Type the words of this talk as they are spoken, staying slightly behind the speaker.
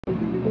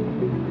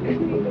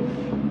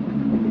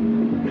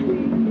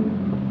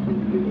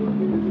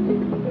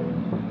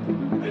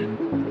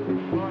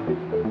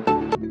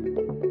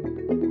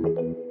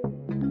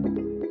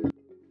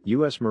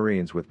U.S.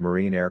 Marines with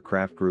Marine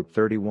Aircraft Group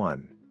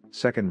 31,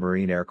 2nd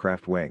Marine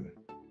Aircraft Wing.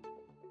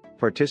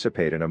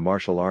 Participate in a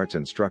martial arts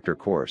instructor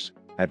course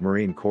at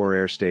Marine Corps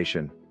Air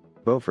Station,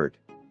 Beaufort,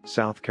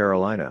 South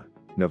Carolina,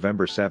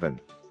 November 7,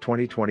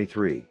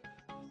 2023.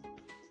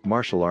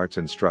 Martial arts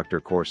instructor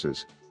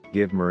courses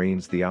give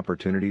Marines the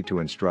opportunity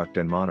to instruct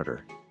and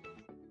monitor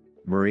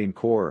Marine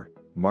Corps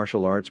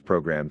martial arts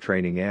program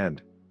training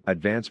and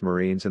advance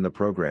Marines in the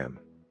program.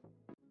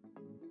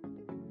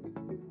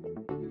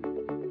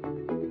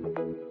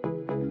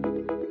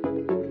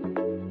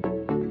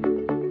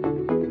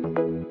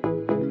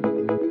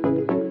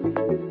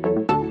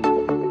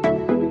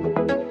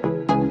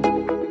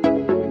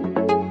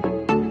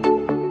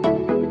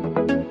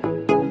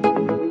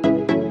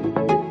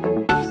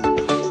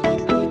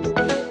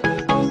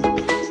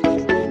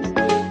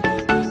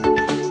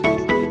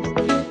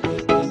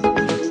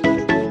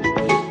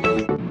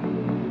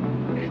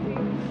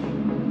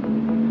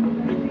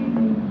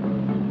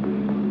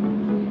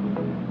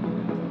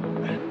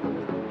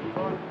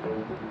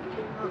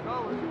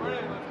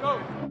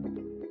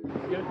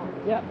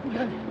 Yeah.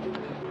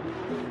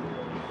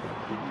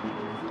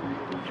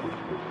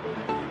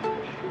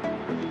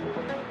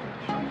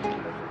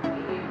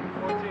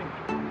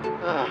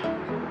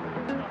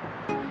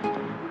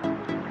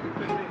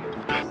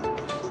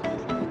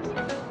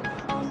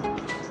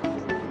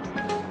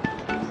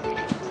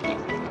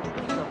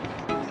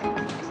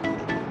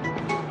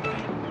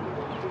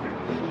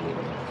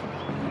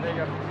 There you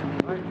go.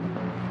 Right.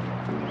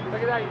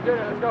 Look at that, you're doing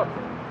it, let's go.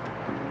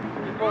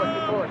 Keep forward,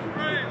 keep forward.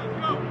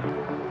 Let's go.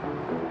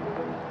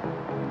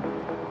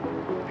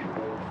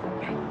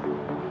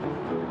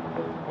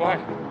 Why?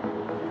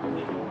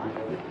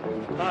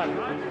 Five.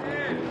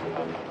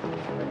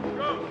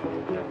 Go.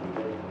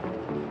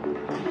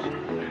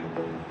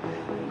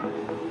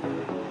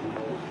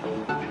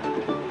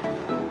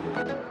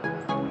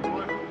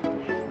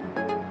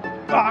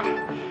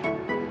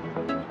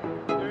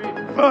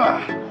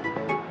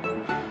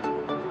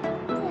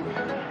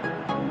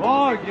 Come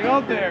on, get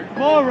up there.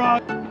 Come on,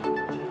 Rod.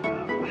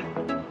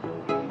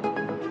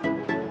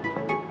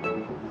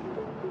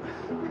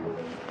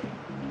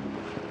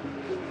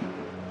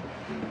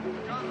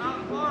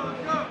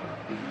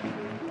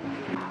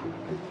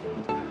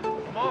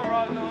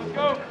 Let's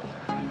go.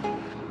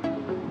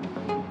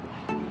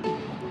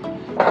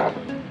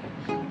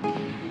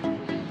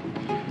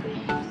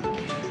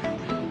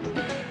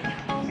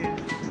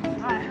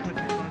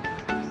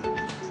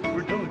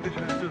 We're done with this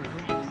one after the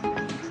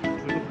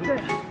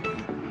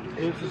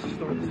This is the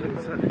start of the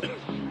second set.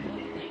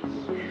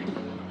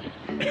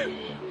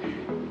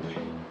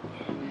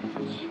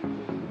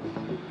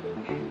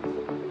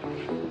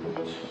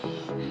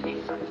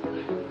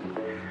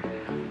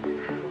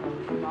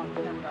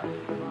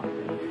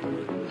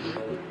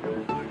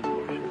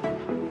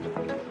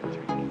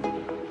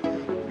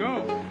 Go!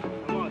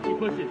 Come on, keep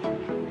pushing.